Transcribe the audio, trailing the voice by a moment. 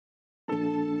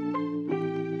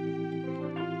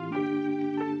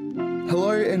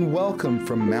Hello and welcome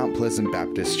from Mount Pleasant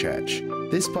Baptist Church.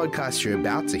 This podcast you're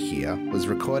about to hear was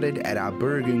recorded at our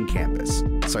Burragoon campus.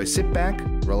 So sit back,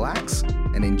 relax,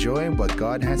 and enjoy what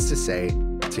God has to say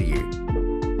to you.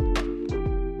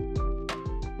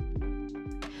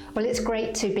 Well, it's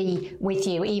great to be with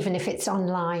you, even if it's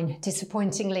online,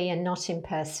 disappointingly, and not in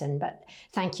person. But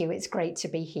thank you, it's great to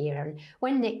be here. And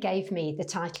when Nick gave me the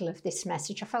title of this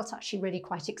message, I felt actually really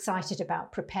quite excited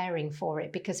about preparing for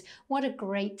it, because what a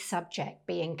great subject,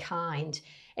 being kind.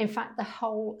 In fact, the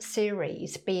whole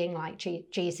series, Being Like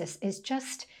Jesus, is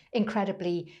just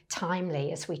incredibly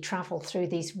timely as we travel through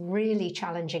these really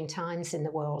challenging times in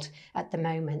the world at the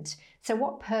moment. So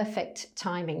what perfect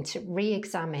timing to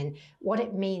re-examine what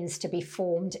it means to be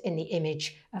formed in the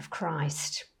image of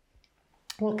Christ.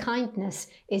 Well, kindness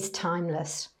is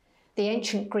timeless. The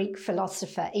ancient Greek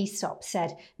philosopher Aesop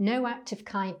said, "No act of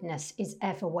kindness is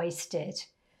ever wasted."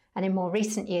 And in more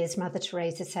recent years, Mother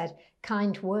Teresa said,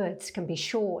 "Kind words can be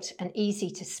short and easy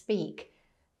to speak,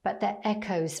 but their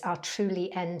echoes are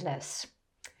truly endless."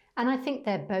 And I think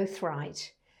they're both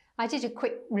right. I did a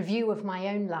quick review of my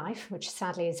own life, which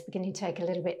sadly is beginning to take a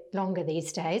little bit longer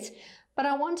these days, but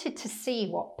I wanted to see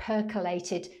what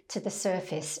percolated to the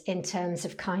surface in terms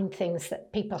of kind things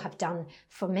that people have done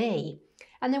for me.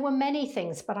 And there were many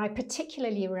things, but I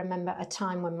particularly remember a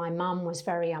time when my mum was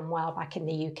very unwell back in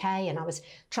the UK, and I was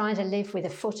trying to live with a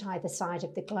foot either side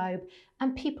of the globe.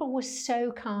 And people were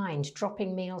so kind,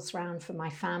 dropping meals round for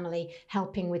my family,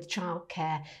 helping with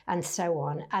childcare and so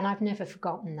on. And I've never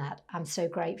forgotten that. I'm so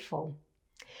grateful.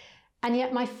 And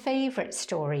yet my favourite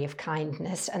story of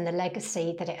kindness and the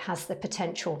legacy that it has the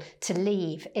potential to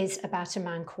leave is about a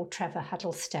man called Trevor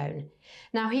Huddlestone.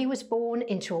 Now, he was born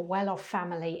into a well-off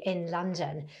family in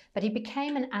London, but he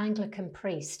became an Anglican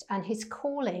priest, and his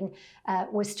calling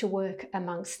was to work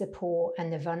amongst the poor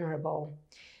and the vulnerable.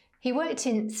 He worked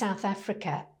in South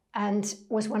Africa and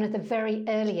was one of the very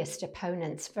earliest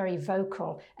opponents, very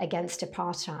vocal against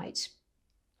apartheid.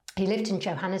 He lived in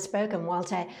Johannesburg, and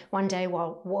one day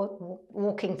while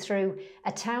walking through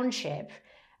a township,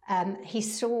 he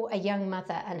saw a young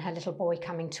mother and her little boy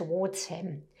coming towards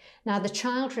him. Now, the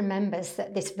child remembers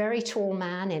that this very tall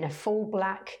man in a full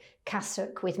black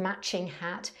cassock with matching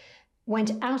hat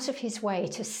went out of his way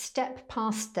to step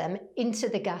past them into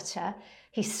the gutter.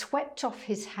 He swept off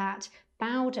his hat,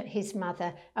 bowed at his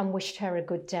mother, and wished her a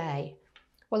good day.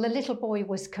 Well, the little boy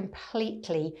was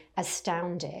completely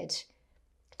astounded,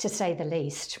 to say the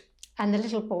least. And the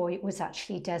little boy was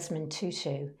actually Desmond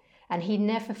Tutu. And he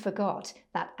never forgot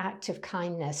that act of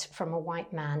kindness from a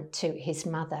white man to his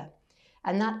mother.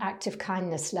 And that act of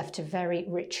kindness left a very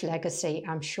rich legacy,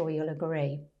 I'm sure you'll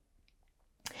agree.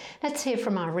 Let's hear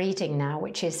from our reading now,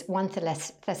 which is 1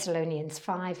 Thessalonians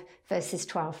 5, verses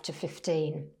 12 to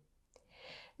 15.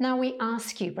 Now we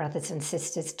ask you, brothers and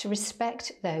sisters, to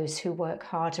respect those who work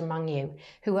hard among you,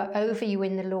 who are over you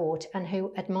in the Lord and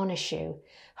who admonish you.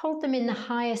 Hold them in the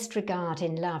highest regard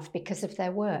in love because of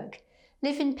their work.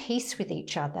 Live in peace with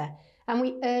each other. And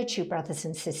we urge you, brothers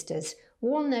and sisters,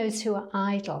 warn those who are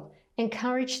idle,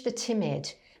 encourage the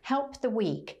timid, help the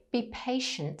weak, be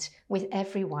patient with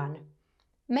everyone.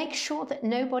 Make sure that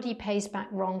nobody pays back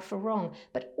wrong for wrong,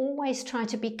 but always try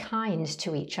to be kind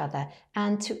to each other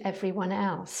and to everyone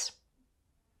else.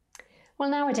 Well,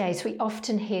 nowadays we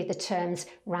often hear the terms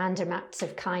random acts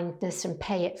of kindness and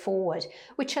pay it forward,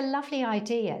 which are lovely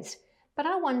ideas. But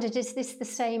I wondered, is this the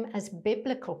same as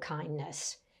biblical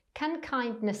kindness? Can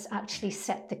kindness actually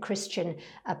set the Christian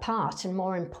apart, and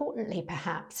more importantly,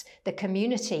 perhaps, the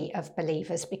community of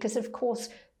believers? Because, of course,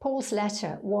 Paul's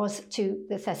letter was to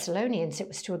the Thessalonians. It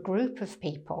was to a group of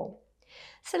people.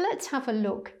 So let's have a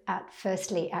look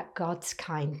firstly at God's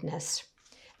kindness.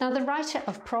 Now, the writer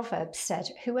of Proverbs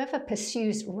said, "Whoever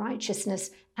pursues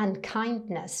righteousness and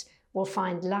kindness will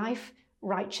find life,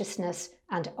 righteousness,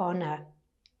 and honour."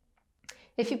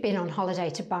 If you've been on holiday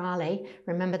to Bali,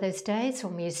 remember those days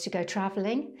when we used to go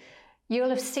travelling? You'll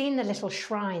have seen the little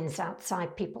shrines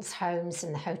outside people's homes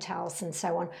and the hotels and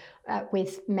so on,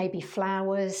 with maybe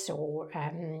flowers or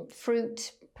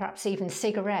fruit, perhaps even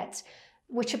cigarettes,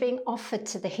 which are being offered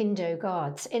to the Hindu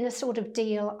gods in a sort of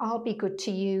deal, I'll be good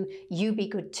to you, you be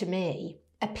good to me,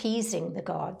 appeasing the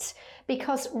gods.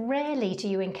 Because rarely do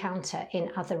you encounter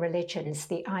in other religions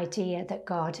the idea that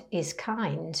God is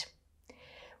kind.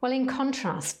 Well, in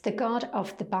contrast, the God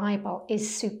of the Bible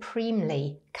is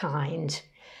supremely kind.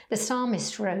 The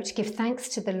psalmist wrote, "Give thanks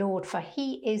to the Lord, for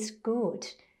he is good.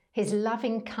 His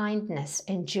loving kindness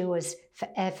endures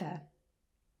forever."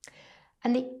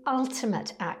 And the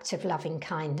ultimate act of loving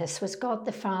kindness was God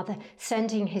the Father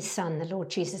sending his Son, the Lord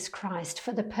Jesus Christ,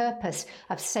 for the purpose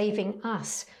of saving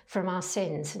us from our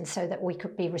sins and so that we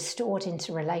could be restored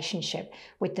into relationship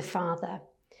with the Father.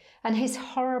 And his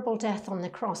horrible death on the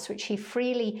cross, which he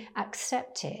freely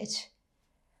accepted,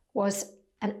 was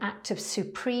an act of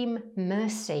supreme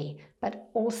mercy, but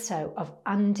also of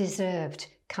undeserved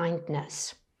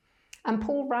kindness. And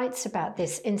Paul writes about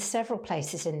this in several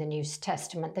places in the New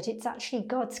Testament, that it's actually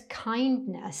God's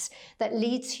kindness that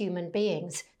leads human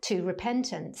beings to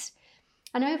repentance.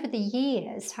 And over the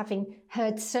years, having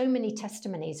heard so many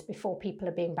testimonies before people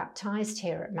are being baptized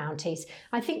here at Mounties,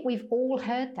 I think we've all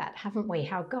heard that, haven't we?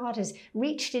 How God has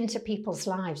reached into people's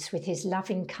lives with his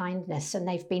loving kindness, and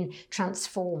they've been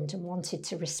transformed and wanted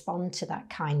to respond to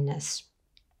that kindness.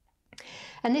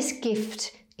 And this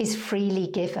gift is freely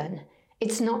given.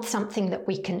 It's not something that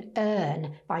we can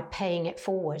earn by paying it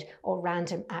forward or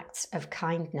random acts of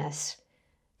kindness.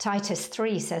 Titus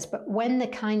 3 says, "But when the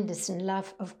kindness and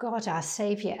love of God our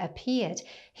Saviour appeared,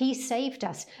 he saved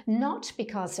us, not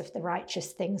because of the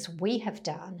righteous things we have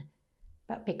done,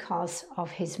 but because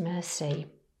of his mercy."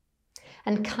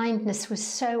 And kindness was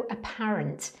so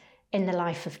apparent in the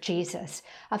life of Jesus.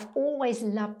 I've always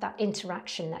loved that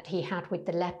interaction that he had with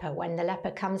the leper when the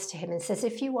leper comes to him and says,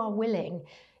 "If you are willing,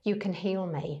 you can heal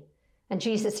me." And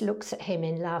Jesus looks at him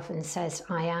in love and says,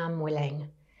 "I am willing."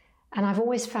 And I've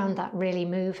always found that really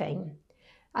moving.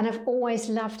 And I've always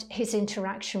loved his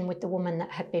interaction with the woman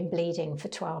that had been bleeding for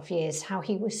 12 years, how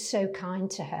he was so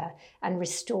kind to her and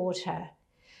restored her.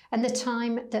 And the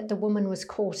time that the woman was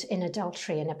caught in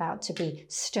adultery and about to be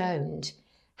stoned,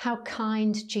 how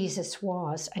kind Jesus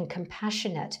was and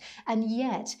compassionate, and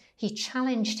yet he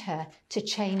challenged her to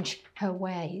change her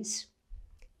ways.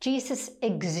 Jesus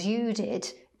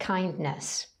exuded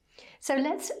kindness. So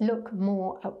let's look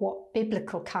more at what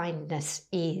biblical kindness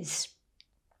is.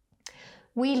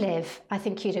 We live, I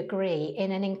think you'd agree,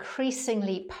 in an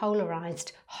increasingly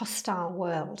polarized, hostile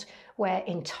world where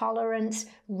intolerance,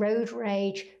 road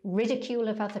rage, ridicule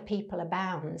of other people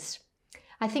abounds.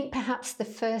 I think perhaps the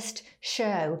first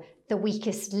show, The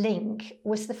Weakest Link,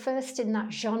 was the first in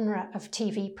that genre of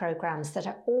TV programs that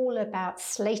are all about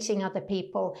slating other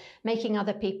people, making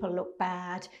other people look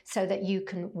bad so that you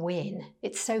can win.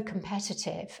 It's so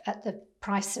competitive at the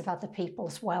price of other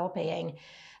people's well-being.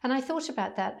 And I thought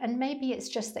about that, and maybe it's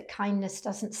just that kindness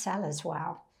doesn't sell as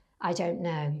well. I don't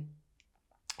know.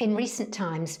 In recent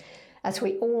times, as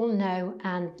we all know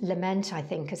and lament, I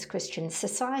think, as Christians,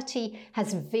 society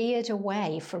has veered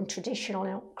away from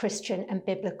traditional Christian and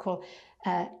biblical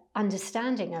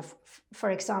understanding of,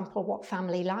 for example, what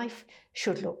family life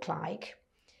should look like.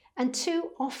 And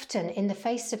too often, in the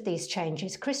face of these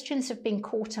changes, Christians have been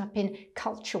caught up in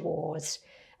culture wars,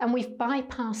 and we've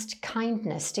bypassed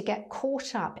kindness to get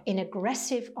caught up in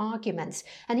aggressive arguments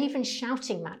and even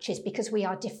shouting matches because we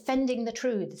are defending the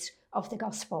truths of the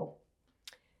gospel.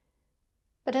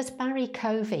 But as Barry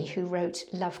Covey, who wrote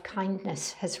Love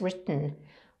Kindness, has written,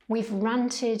 we've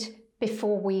ranted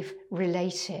before we've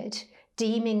related,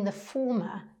 deeming the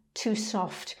former too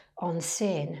soft on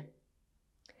sin.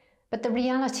 But the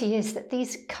reality is that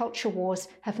these culture wars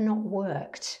have not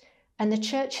worked, and the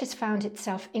church has found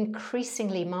itself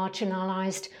increasingly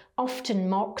marginalised, often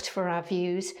mocked for our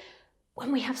views,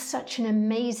 when we have such an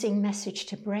amazing message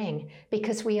to bring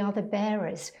because we are the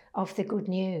bearers of the good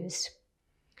news.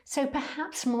 So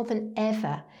perhaps more than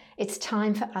ever, it's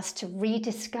time for us to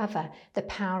rediscover the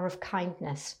power of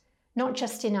kindness, not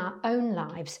just in our own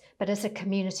lives, but as a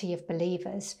community of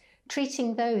believers,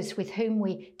 treating those with whom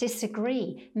we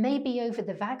disagree, maybe over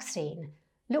the vaccine.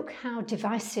 Look how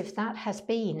divisive that has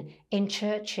been in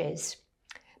churches.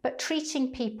 But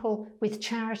treating people with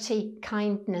charity,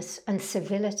 kindness, and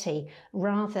civility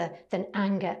rather than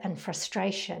anger and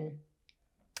frustration.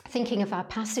 Thinking of our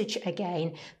passage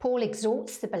again, Paul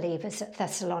exhorts the believers at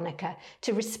Thessalonica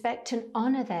to respect and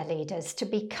honour their leaders, to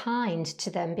be kind to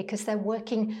them because they're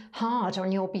working hard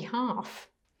on your behalf.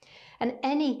 And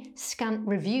any scant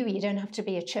review, you don't have to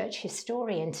be a church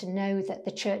historian to know that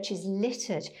the church is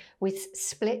littered with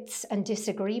splits and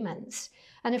disagreements.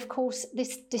 And of course,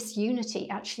 this disunity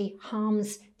actually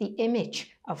harms the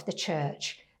image of the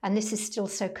church. And this is still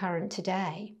so current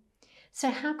today. So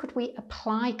how could we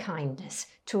apply kindness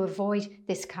to avoid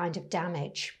this kind of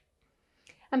damage?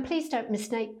 And please don't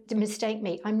mistake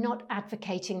me. I'm not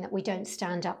advocating that we don't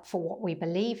stand up for what we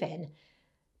believe in.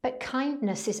 But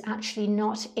kindness is actually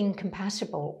not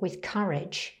incompatible with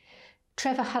courage.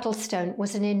 Trevor Huddlestone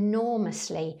was an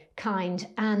enormously kind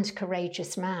and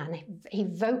courageous man. He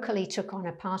vocally took on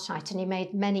apartheid and he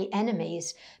made many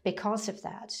enemies because of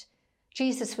that.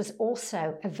 Jesus was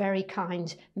also a very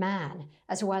kind man,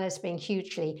 as well as being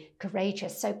hugely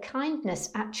courageous. So kindness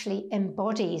actually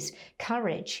embodies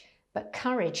courage, but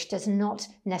courage does not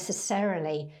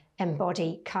necessarily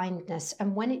embody kindness.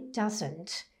 And when it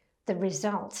doesn't, the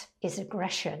result is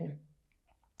aggression.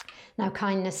 Now,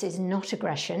 kindness is not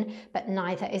aggression, but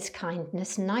neither is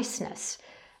kindness niceness.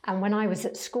 And when I was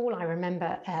at school, I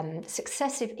remember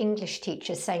successive English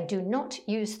teachers saying, do not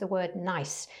use the word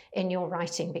nice in your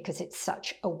writing because it's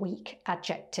such a weak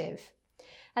adjective.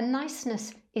 And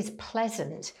niceness is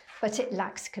pleasant, but it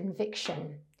lacks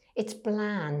conviction. It's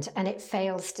bland and it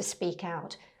fails to speak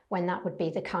out when that would be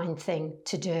the kind thing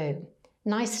to do.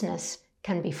 Niceness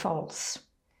can be false.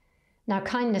 Now,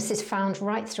 kindness is found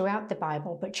right throughout the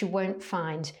Bible, but you won't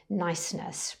find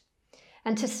niceness.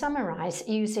 And to summarize,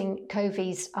 using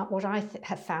Covey's, what I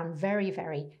have found very,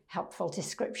 very helpful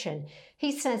description,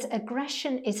 he says,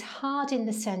 aggression is hard in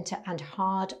the center and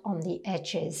hard on the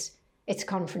edges. It's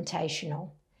confrontational.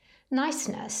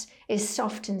 Niceness is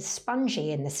soft and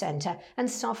spongy in the center and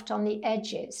soft on the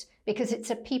edges because it's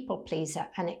a people pleaser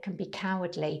and it can be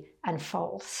cowardly and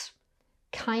false.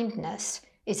 Kindness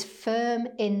is firm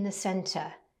in the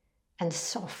center and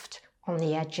soft on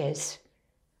the edges.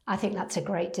 I think that's a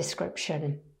great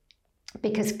description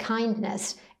because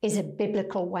kindness is a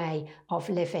biblical way of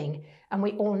living. And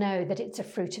we all know that it's a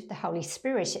fruit of the Holy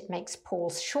Spirit. It makes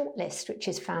Paul's shortlist, which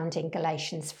is found in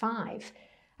Galatians 5.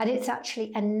 And it's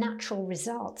actually a natural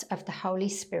result of the Holy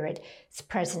Spirit's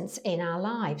presence in our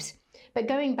lives. But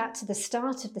going back to the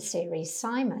start of the series,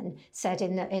 Simon said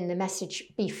in the message,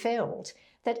 Be Filled,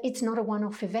 that it's not a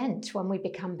one-off event when we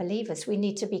become believers. We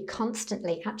need to be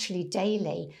constantly, actually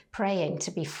daily, praying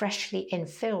to be freshly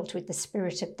infilled with the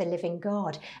Spirit of the living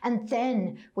God. And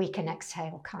then we can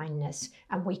exhale kindness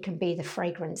and we can be the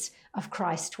fragrance of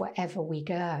Christ wherever we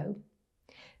go.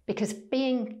 Because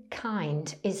being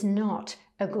kind is not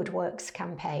a good works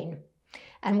campaign.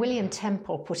 And William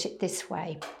Temple put it this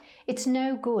way: it's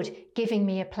no good giving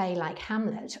me a play like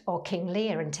Hamlet or King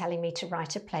Lear and telling me to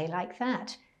write a play like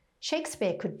that.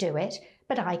 Shakespeare could do it,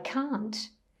 but I can't.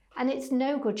 And it's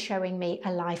no good showing me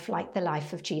a life like the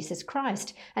life of Jesus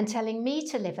Christ and telling me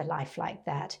to live a life like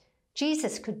that.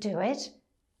 Jesus could do it,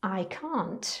 I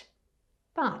can't.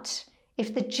 But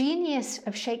if the genius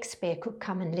of Shakespeare could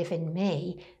come and live in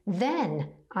me, then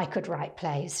I could write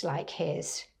plays like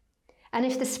his. And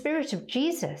if the Spirit of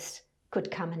Jesus could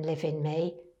come and live in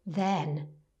me, then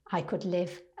I could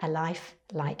live a life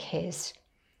like his.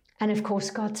 And of course,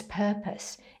 God's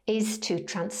purpose is to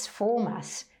transform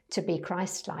us to be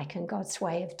Christ-like, and God's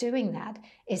way of doing that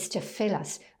is to fill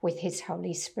us with his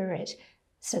Holy Spirit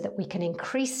so that we can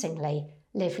increasingly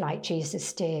live like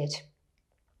Jesus did.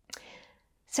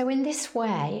 So in this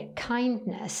way,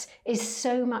 kindness is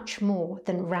so much more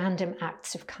than random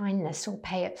acts of kindness or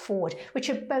pay it forward, which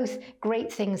are both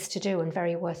great things to do and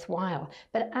very worthwhile.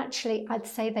 But actually, I'd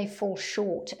say they fall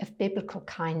short of biblical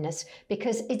kindness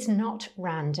because it's not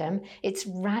random, it's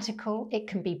radical, it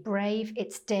can be brave,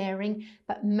 it's daring,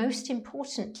 but most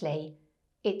importantly,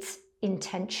 it's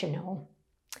intentional.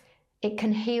 It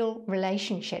can heal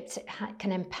relationships, it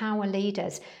can empower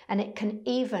leaders, and it can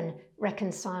even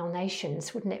reconcile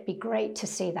nations. Wouldn't it be great to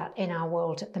see that in our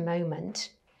world at the moment?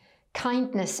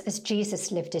 Kindness, as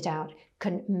Jesus lived it out,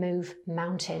 can move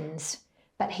mountains.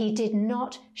 But he did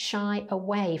not shy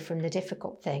away from the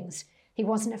difficult things. He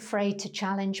wasn't afraid to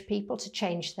challenge people to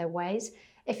change their ways.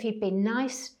 If he'd been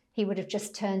nice, he would have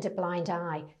just turned a blind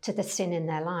eye to the sin in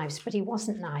their lives. But he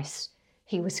wasn't nice.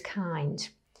 He was kind.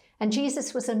 And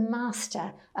Jesus was a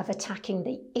master of attacking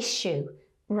the issue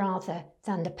rather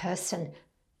than the person.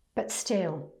 But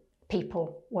still,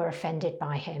 people were offended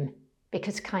by him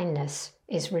because kindness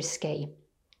is risky.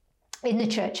 In the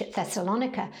church at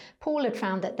Thessalonica, Paul had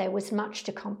found that there was much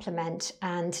to compliment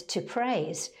and to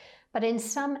praise, but in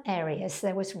some areas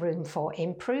there was room for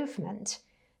improvement.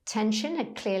 Tension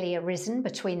had clearly arisen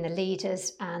between the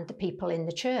leaders and the people in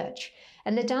the church.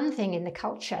 And the done thing in the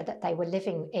culture that they were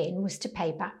living in was to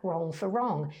pay back wrong for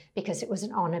wrong because it was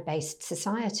an honor-based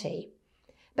society.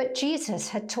 But Jesus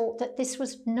had taught that this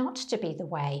was not to be the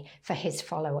way for his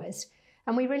followers.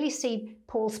 And we really see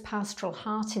Paul's pastoral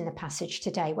heart in the passage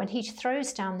today when he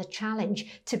throws down the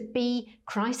challenge to be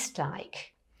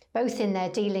Christ-like, both in their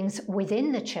dealings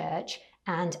within the church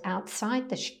and outside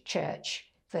the church.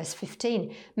 Verse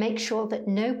 15, make sure that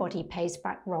nobody pays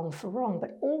back wrong for wrong,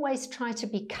 but always try to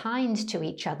be kind to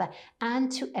each other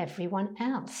and to everyone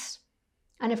else.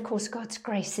 And of course, God's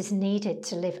grace is needed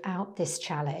to live out this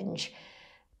challenge.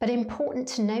 But important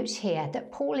to note here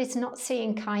that Paul is not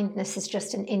seeing kindness as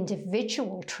just an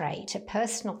individual trait, a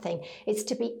personal thing. It's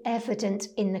to be evident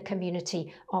in the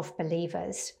community of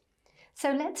believers.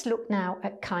 So let's look now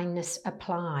at kindness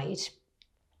applied.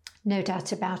 No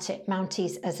doubt about it,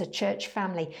 Mounties as a church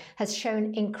family has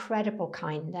shown incredible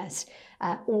kindness,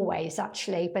 always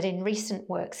actually, but in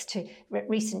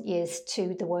recent years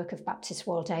to the work of Baptist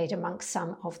World Aid amongst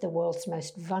some of the world's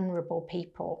most vulnerable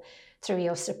people through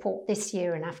your support this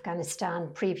year in Afghanistan,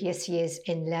 previous years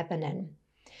in Lebanon.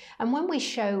 And when we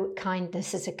show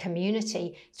kindness as a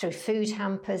community through food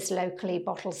hampers locally,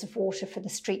 bottles of water for the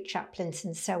street chaplains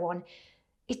and so on,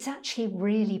 it's actually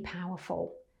really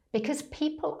powerful because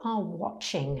people are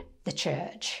watching the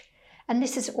church. And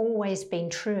this has always been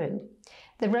true.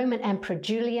 The Roman Emperor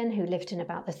Julian, who lived in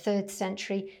about the 3rd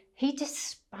century, he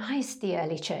despised the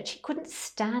early church. He couldn't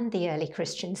stand the early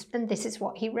Christians, and this is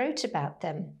what he wrote about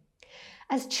them.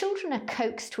 As children are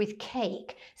coaxed with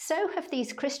cake, so have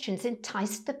these Christians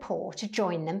enticed the poor to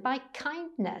join them by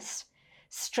kindness.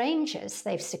 Strangers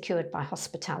they've secured by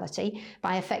hospitality,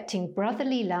 by affecting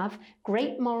brotherly love,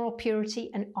 great moral purity,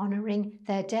 and honouring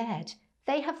their dead.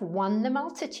 They have won the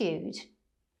multitude.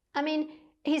 I mean,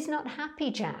 he's not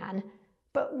happy, Jan,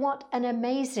 but what an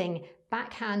amazing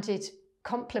backhanded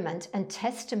compliment and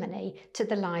testimony to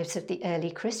the lives of the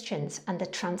early Christians and the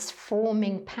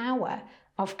transforming power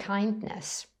of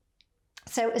kindness.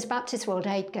 So as Baptist World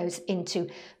Aid goes into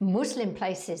Muslim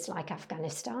places like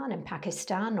Afghanistan and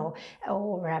Pakistan or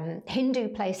Hindu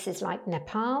places like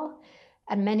Nepal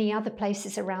and many other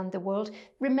places around the world,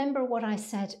 remember what I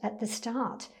said at the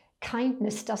start.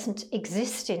 Kindness doesn't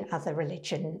exist in other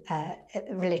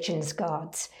religions'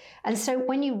 gods. And so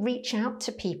when you reach out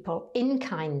to people in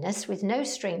kindness with no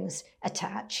strings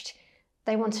attached,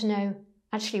 they want to know,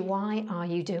 actually, why are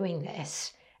you doing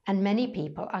this? And many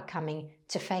people are coming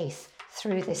to faith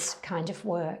through this kind of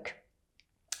work.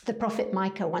 The prophet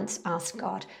Micah once asked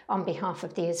God on behalf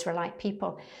of the Israelite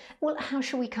people, well, how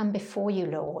shall we come before you,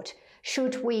 Lord?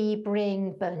 Should we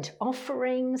bring burnt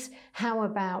offerings? How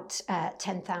about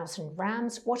 10,000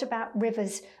 rams? What about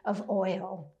rivers of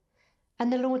oil?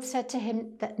 And the Lord said to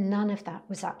him that none of that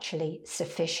was actually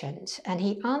sufficient. And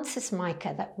he answers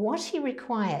Micah that what he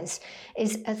requires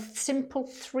is a simple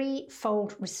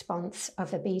threefold response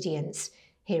of obedience.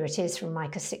 Here it is from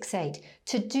Micah 6:8,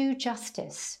 to do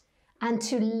justice and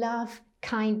to love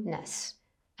kindness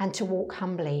and to walk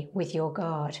humbly with your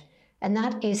God. And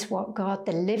that is what God,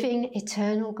 the living,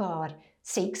 eternal God,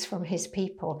 seeks from his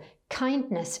people.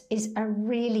 Kindness is a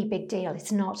really big deal.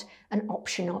 It's not an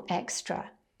optional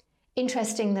extra.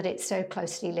 Interesting that it's so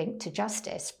closely linked to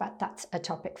justice, but that's a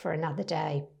topic for another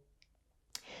day.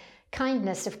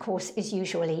 Kindness, of course, is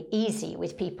usually easy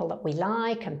with people that we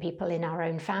like and people in our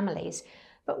own families.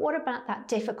 But what about that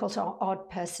difficult or odd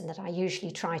person that I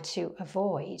usually try to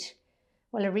avoid?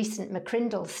 Well, a recent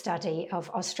McCrindle study of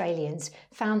Australians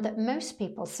found that most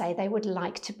people say they would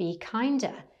like to be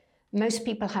kinder. Most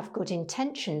people have good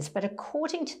intentions, but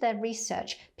according to their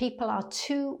research, people are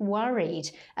too worried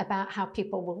about how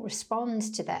people will respond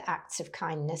to their acts of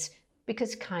kindness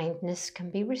because kindness can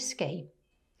be risky.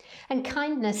 And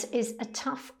kindness is a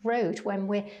tough road when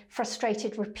we're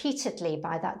frustrated repeatedly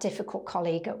by that difficult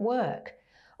colleague at work,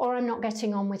 or I'm not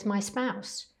getting on with my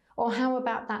spouse, or how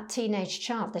about that teenage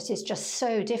child that is just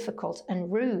so difficult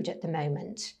and rude at the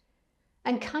moment.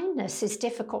 And kindness is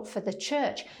difficult for the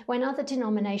church when other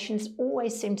denominations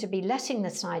always seem to be letting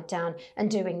the side down and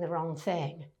doing the wrong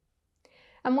thing.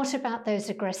 And what about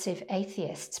those aggressive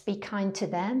atheists? Be kind to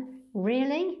them?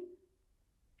 Really?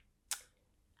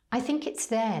 I think it's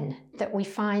then that we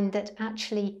find that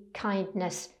actually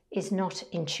kindness is not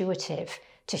intuitive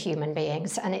to human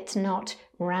beings and it's not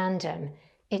random.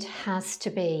 It has to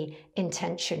be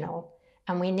intentional.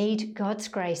 And we need God's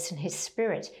grace and his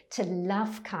Spirit to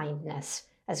love kindness,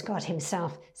 as God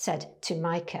himself said to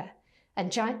Micah.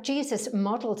 And Jesus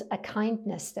modeled a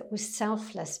kindness that was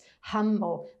selfless,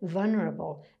 humble,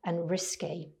 vulnerable, and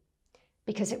risky,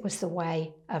 because it was the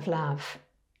way of love.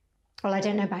 Well, I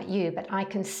don't know about you, but I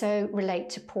can so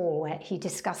relate to Paul where he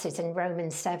discusses in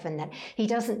Romans 7 that he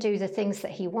doesn't do the things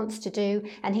that he wants to do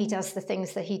and he does the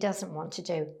things that he doesn't want to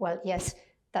do. Well, yes,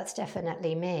 that's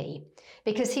definitely me,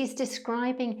 because he's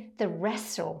describing the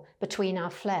wrestle between our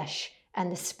flesh and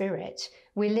the spirit.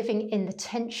 We're living in the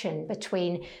tension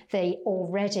between the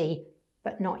already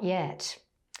but not yet.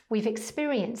 We've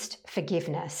experienced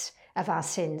forgiveness of our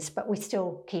sins, but we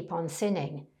still keep on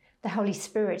sinning. The Holy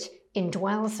Spirit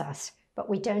indwells us, but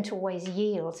we don't always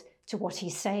yield to what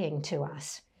he's saying to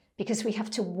us, because we have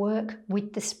to work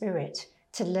with the Spirit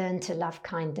to learn to love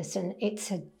kindness, and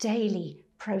it's a daily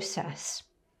process.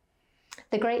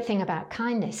 The great thing about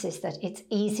kindness is that it's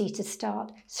easy to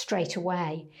start straight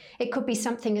away. It could be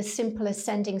something as simple as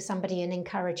sending somebody an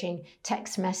encouraging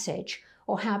text message,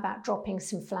 or how about dropping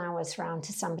some flowers round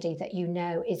to somebody that you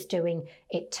know is doing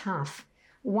it tough.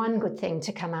 One good thing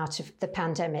to come out of the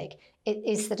pandemic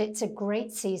is that it's a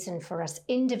great season for us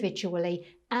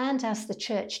individually and as the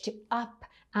church to up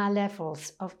our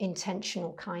levels of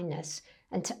intentional kindness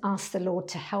and to ask the Lord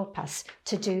to help us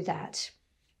to do that.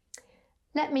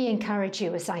 Let me encourage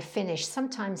you as I finish,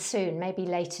 sometime soon, maybe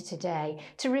later today,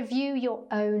 to review your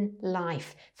own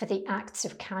life for the acts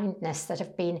of kindness that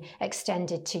have been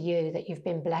extended to you, that you've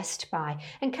been blessed by.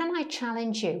 And can I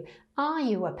challenge you? Are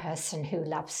you a person who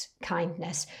loves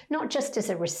kindness? Not just as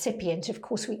a recipient, of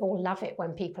course we all love it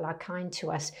when people are kind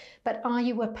to us, but are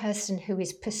you a person who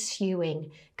is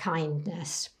pursuing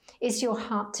kindness? Is your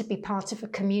heart to be part of a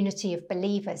community of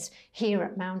believers here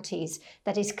at Mounties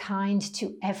that is kind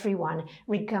to everyone,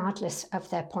 regardless of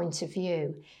their point of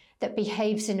view, that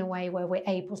behaves in a way where we're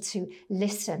able to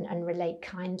listen and relate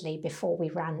kindly before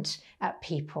we rant at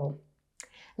people?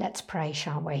 Let's pray,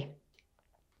 shall we?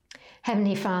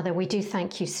 Heavenly Father, we do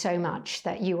thank you so much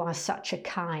that you are such a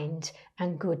kind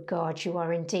and good God. You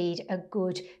are indeed a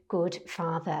good, good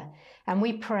Father. And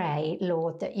we pray,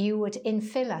 Lord, that you would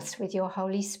infill us with your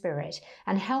Holy Spirit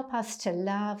and help us to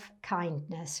love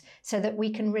kindness so that we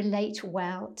can relate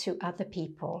well to other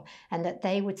people and that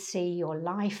they would see your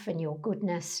life and your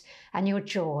goodness and your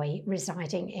joy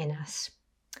residing in us.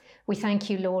 We thank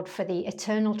you, Lord, for the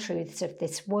eternal truths of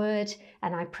this word,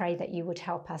 and I pray that you would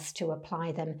help us to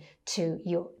apply them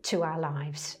to our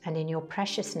lives. And in your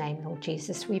precious name, Lord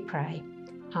Jesus, we pray.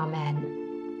 Amen.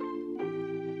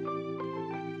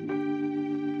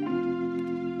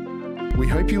 We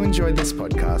hope you enjoyed this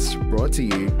podcast brought to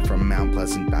you from Mount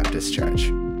Pleasant Baptist Church.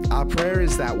 Our prayer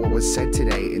is that what was said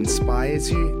today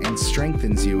inspires you and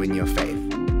strengthens you in your faith.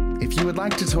 If you would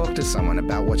like to talk to someone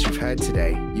about what you've heard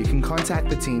today, you can contact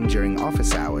the team during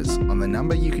office hours on the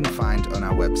number you can find on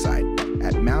our website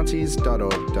at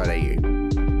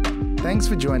mounties.org.au. Thanks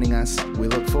for joining us. We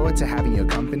look forward to having your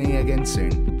company again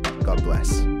soon. God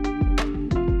bless.